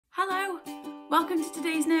Welcome to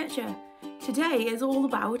today's Nurture. Today is all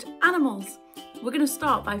about animals. We're going to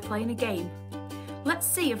start by playing a game. Let's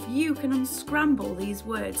see if you can unscramble these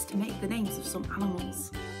words to make the names of some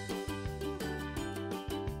animals.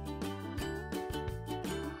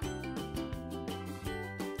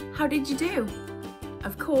 How did you do?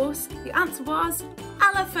 Of course, the answer was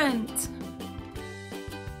elephant.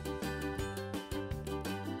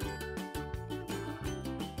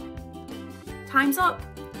 Time's up.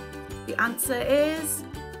 The answer is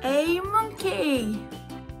a monkey.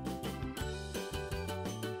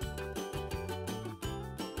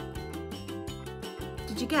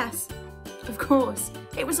 Did you guess? Of course,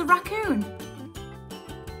 it was a raccoon.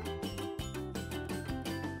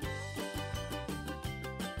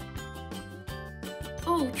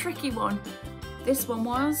 Oh, tricky one. This one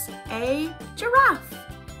was a giraffe.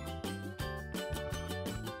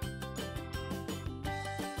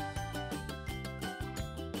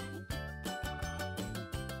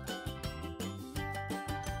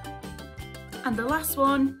 And the last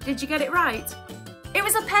one, did you get it right? It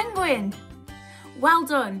was a penguin. Well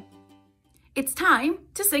done. It's time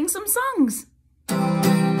to sing some songs.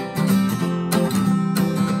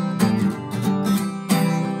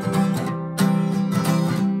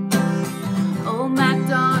 Old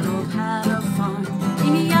MacDonald had a farm,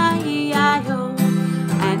 E-I-E-I-O.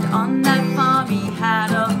 And on that farm he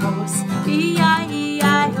had a horse,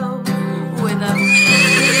 E-I-E-I-O. With a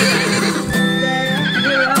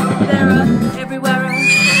everywhere.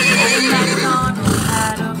 Old MacDonald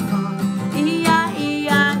had a farm,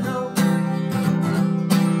 E-I-E-I-O.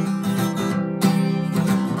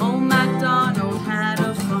 Old MacDonald had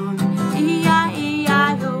a farm,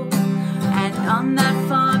 E-I-E-I-O. And on that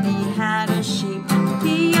farm he had a sheep,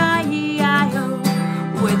 E-I-E-I-O.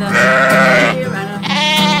 With a here and a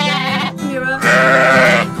here,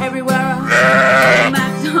 everywhere. Old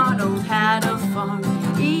MacDonald had a farm,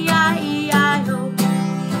 E-I-E-I-O.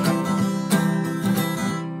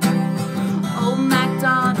 Old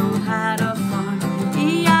MacDonald had a farm,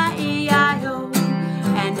 E-I-E-I-O.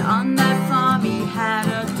 And on that farm he had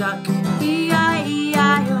a duck,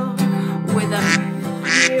 E-I-E-I-O. With a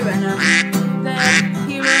here and a there,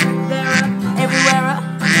 here, there, everywhere.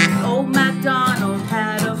 Old MacDonald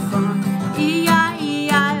had a farm,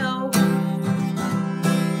 E-I-E-I-O.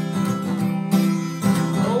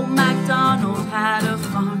 Old MacDonald had a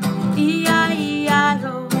farm,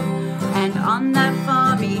 E-I-E-I-O. And on that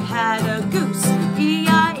farm he had a goose,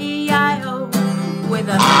 E-I-E-I-O. With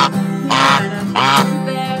a here and a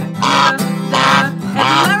there, everywhere.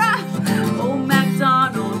 Old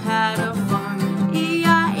MacDonald had a farm,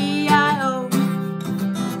 E-I-E-I-O.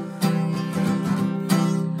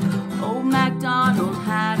 Old MacDonald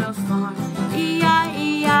had a farm,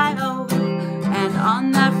 E-I-E-I-O. And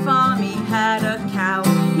on that farm he had a cow,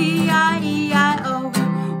 E-I-E-I-O.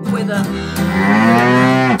 With a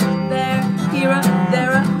there, here,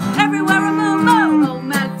 there, everywhere a moo-moo. Old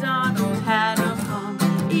MacDonald had a farm,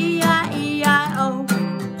 E-I-E-I-O.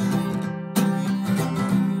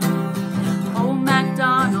 Old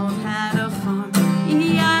MacDonald had a farm,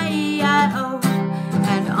 E-I-E-I-O.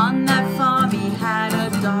 And on that farm he had a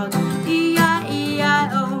dog,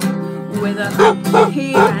 E-I-E-I-O. With a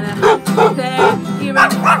here and a there, here,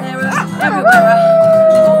 there, everywhere.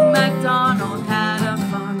 Old MacDonald had a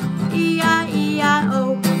farm,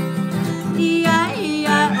 E-I-E-I-O.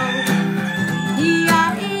 E-I-E-I-O,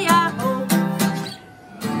 E-I-E-I-O.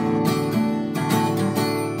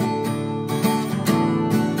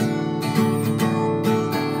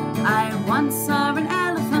 I once saw an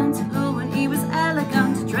elephant who, when he was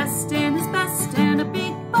elegant, dressed in his best and a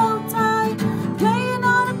big bow tie, playing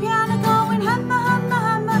on a piano, going hammer, hammer,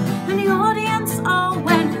 hammer, and the audience all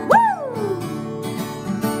went woo!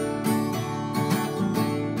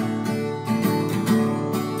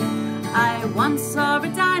 I once saw a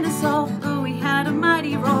dinosaur who he had a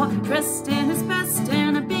mighty roar, dressed in his best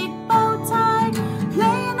and a big bow tie,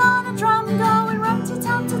 playing on a drum, going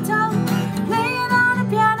rum-ti-tum-ti-tum, playing on a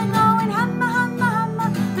piano, going hammer, hammer,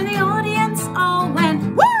 hammer, and the audience all went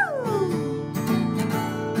woo!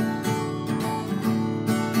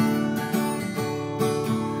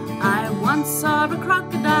 I once saw a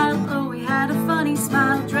crocodile who he had a funny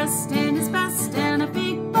smile, dressed in his best and a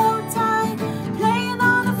big bow tie, playing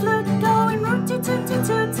on a flute, going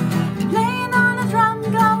root-ti-toot-ti-toot, playing on a drum,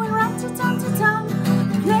 going rum-ti-tum-ti-tum,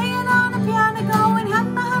 playing on a piano, going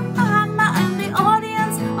hammer, hammer, hammer, and the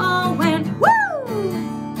audience all went woo!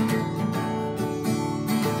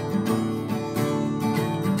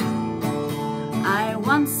 I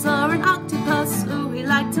once saw an octopus who he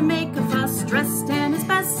liked to make a fuss, dressed in his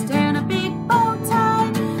best and a big bow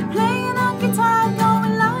tie, playing on guitar,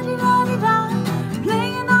 going la-di-da-di-da,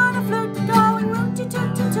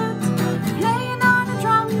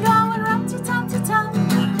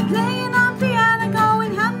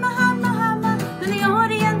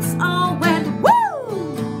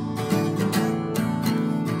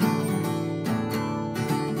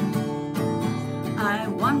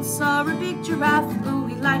 saw a big giraffe. Ooh,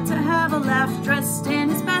 he liked to have a laugh, dressed in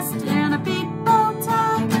his best in a big bow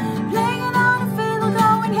tie, playing on a fiddle,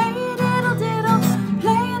 going hey diddle diddle,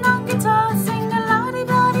 playing on guitar, singing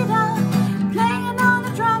la-di-da-di-da, playing on the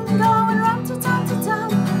drum, going rum-ti-tum-ti-tum,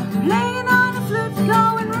 playing on the flute,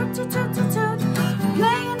 going root-ti-toot-ti-toot,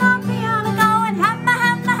 playing on piano, going hammer,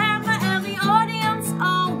 hammer, hammer, and the audience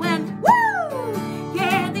all went woo!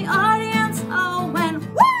 Yeah, the audience all went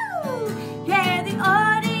woo! Yeah, the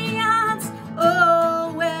audience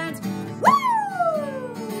all went woo!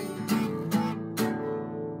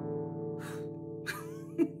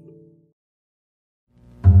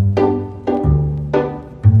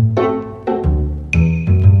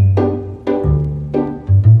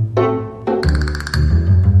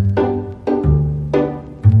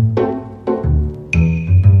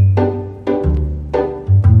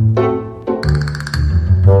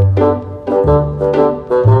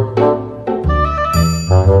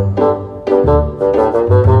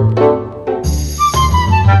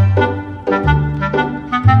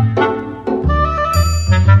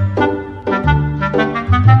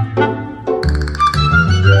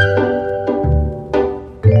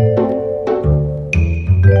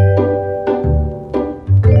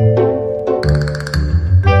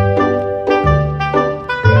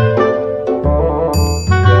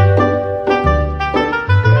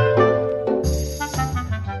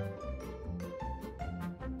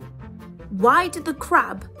 Why did the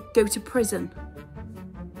crab go to prison?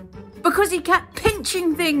 Because he kept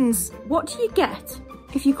pinching things. What do you get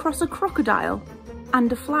if you cross a crocodile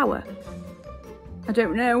and a flower? I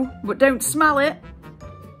don't know, but don't smell it.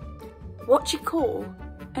 What do you call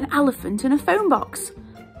an elephant in a phone box?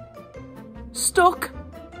 Stuck.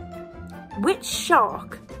 Which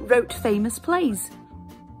shark wrote famous plays?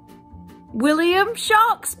 William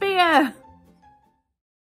Shakespeare.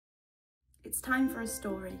 It's time for a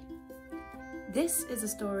story. This is a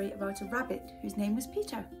story about a rabbit whose name was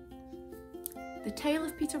Peter. The Tale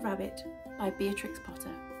of Peter Rabbit by Beatrix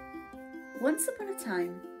Potter. Once upon a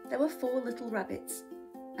time, there were 4 little rabbits,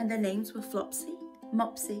 and their names were Flopsy,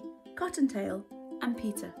 Mopsy, Cottontail, and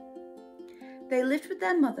Peter. They lived with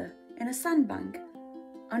their mother in a sandbank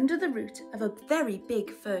under the root of a very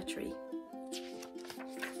big fir tree.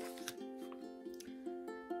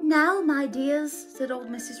 "Now, my dears," said old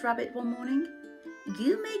Mrs. Rabbit one morning,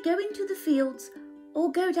 "you may go into the fields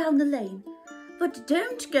or go down the lane, but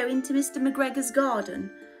don't go into Mr. McGregor's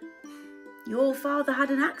garden. Your father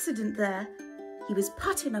had an accident there. He was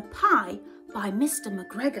put in a pie by Mr.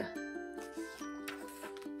 McGregor.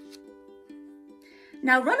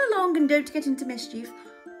 Now run along and don't get into mischief.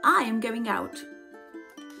 I am going out."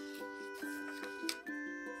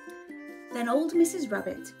 Then old Mrs.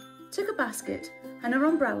 Rabbit took a basket and her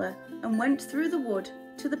umbrella and went through the wood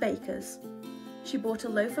to the baker's. She bought a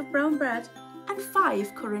loaf of brown bread and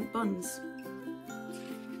 5 currant buns.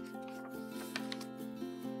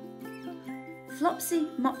 Flopsy,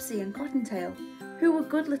 Mopsy and Cottontail, who were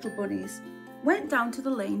good little bunnies, went down to the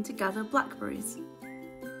lane to gather blackberries.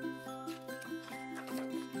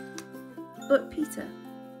 But Peter,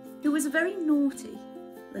 who was a very naughty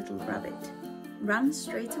little rabbit, ran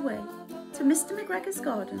straight away to Mr. McGregor's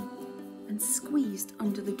garden and squeezed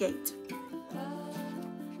under the gate.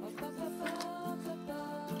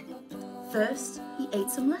 First, he ate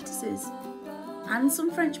some lettuces and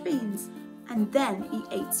some French beans, and then he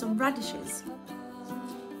ate some radishes.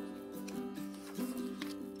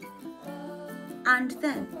 And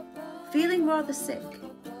then, feeling rather sick,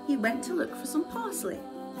 he went to look for some parsley.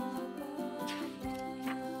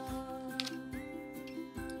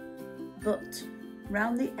 But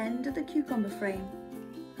round the end of the cucumber frame,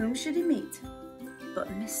 whom should he meet but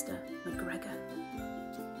Mr. McGregor?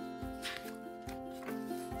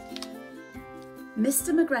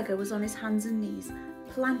 Mr. McGregor was on his hands and knees,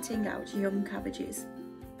 planting out young cabbages.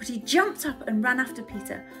 But he jumped up and ran after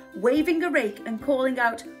Peter, waving a rake and calling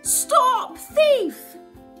out, "Stop, thief!"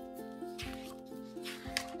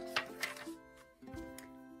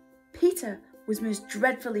 Peter was most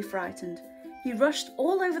dreadfully frightened. He rushed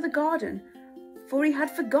all over the garden, for he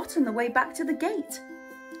had forgotten the way back to the gate.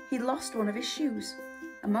 He lost one of his shoes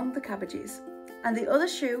among the cabbages, and the other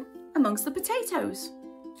shoe amongst the potatoes.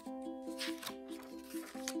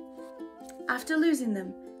 After losing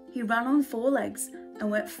them, he ran on 4 legs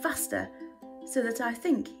and went faster, so that I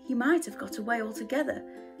think he might have got away altogether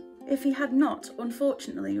if he had not,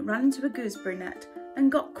 unfortunately, ran into a gooseberry net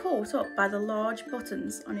and got caught up by the large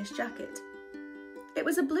buttons on his jacket. It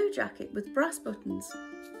was a blue jacket with brass buttons,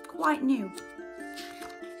 quite new.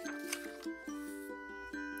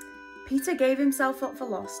 Peter gave himself up for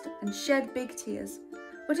lost and shed big tears,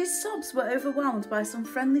 but his sobs were overwhelmed by some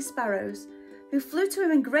friendly sparrows, who flew to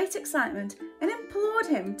him in great excitement and implored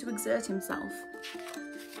him to exert himself.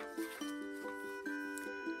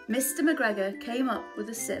 Mr. McGregor came up with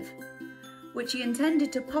a sieve, which he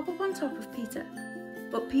intended to pop up on top of Peter,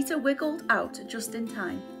 but Peter wiggled out just in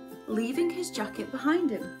time, leaving his jacket behind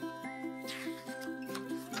him,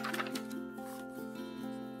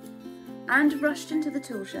 and rushed into the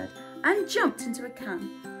tool shed and jumped into a can.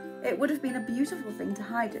 It would have been a beautiful thing to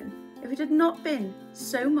hide in if it had not been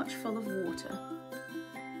so much full of water.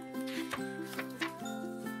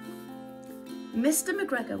 Mr.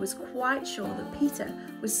 McGregor was quite sure that Peter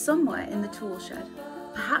was somewhere in the tool shed,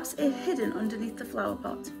 perhaps hidden underneath the flower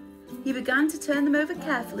pot. He began to turn them over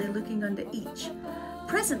carefully, looking under each.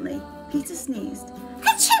 Presently, Peter sneezed.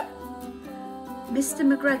 Achoo! Mr.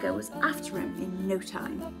 McGregor was after him in no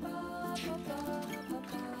time.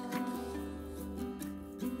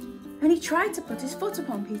 And he tried to put his foot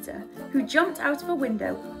upon Peter, who jumped out of a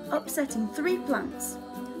window, upsetting 3 plants.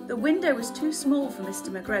 The window was too small for Mr.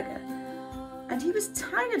 McGregor, and he was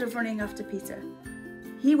tired of running after Peter.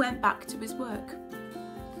 He went back to his work.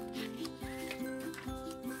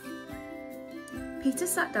 Peter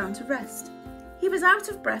sat down to rest. He was out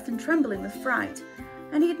of breath and trembling with fright,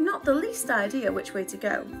 and he had not the least idea which way to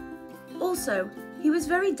go. Also, he was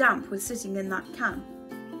very damp with sitting in that can.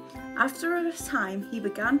 After a time, he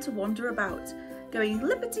began to wander about, going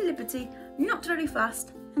lippity-lippity, not very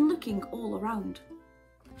fast, and looking all around.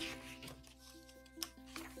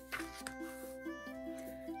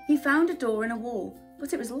 He found a door in a wall,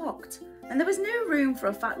 but it was locked, and there was no room for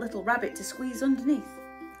a fat little rabbit to squeeze underneath.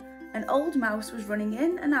 An old mouse was running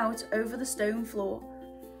in and out over the stone floor,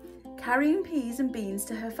 carrying peas and beans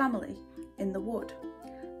to her family in the wood.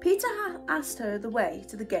 Peter asked her the way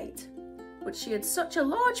to the gate, but she had such a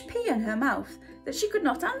large pea in her mouth that she could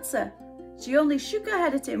not answer. She only shook her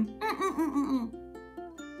head at him.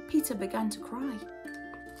 Peter began to cry.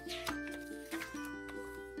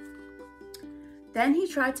 Then he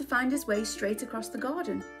tried to find his way straight across the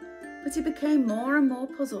garden, but he became more and more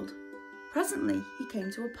puzzled. Presently he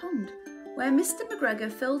came to a pond, where Mr.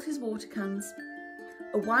 McGregor filled his water cans.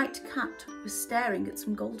 A white cat was staring at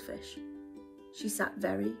some goldfish. She sat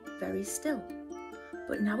very, very still,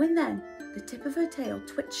 but now and then the tip of her tail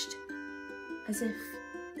twitched as if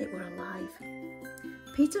it were alive.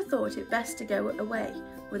 Peter thought it best to go away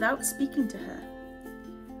without speaking to her.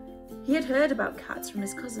 He had heard about cats from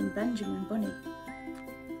his cousin Benjamin Bunny.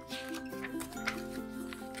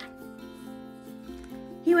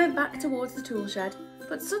 He went back towards the tool shed,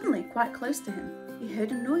 but suddenly, quite close to him, he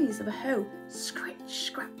heard a noise of a hoe. Scritch,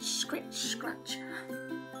 scratch, scritch, scratch.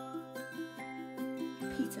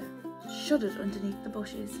 Peter shuddered underneath the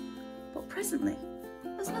bushes, but presently,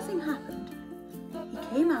 as nothing happened,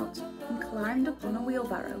 he came out and climbed up on a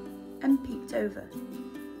wheelbarrow and peeped over.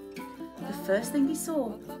 The first thing he saw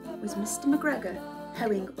was Mr. McGregor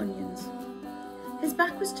hoeing onions. His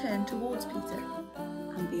back was turned towards Peter,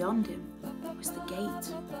 and beyond him was the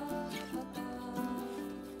gate.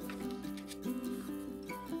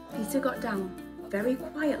 Peter got down very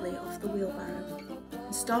quietly off the wheelbarrow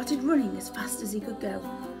and started running as fast as he could go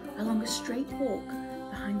along a straight walk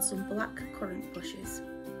behind some black currant bushes.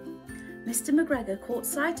 Mr. McGregor caught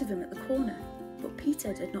sight of him at the corner, but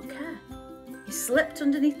Peter did not care. He slipped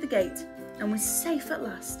underneath the gate and was safe at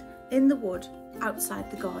last in the wood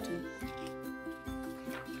outside the garden.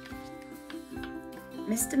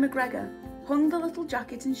 Mr. McGregor hung the little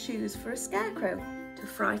jacket and shoes for a scarecrow to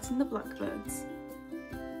frighten the blackbirds.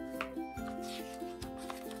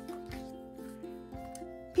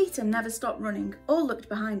 Peter never stopped running or looked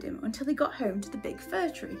behind him until he got home to the big fir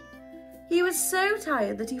tree. He was so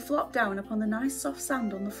tired that he flopped down upon the nice soft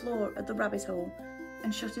sand on the floor at the rabbit hole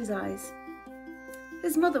and shut his eyes.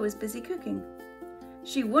 His mother was busy cooking.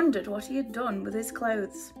 She wondered what he had done with his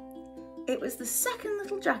clothes. It was the second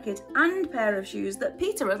little jacket and pair of shoes that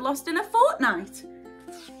Peter had lost in a fortnight.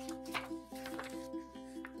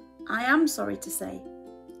 I am sorry to say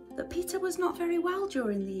that Peter was not very well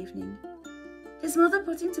during the evening. His mother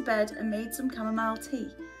put him to bed and made some chamomile tea,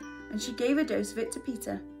 and she gave a dose of it to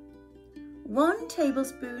Peter. 1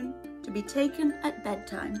 tablespoon to be taken at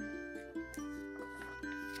bedtime.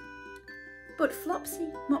 But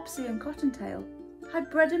Flopsy, Mopsy and Cottontail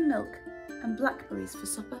had bread and milk and blackberries for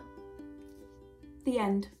supper. The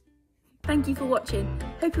end. Thank you for watching.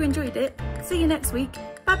 Hope you enjoyed it. See you next week.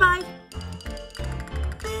 Bye bye.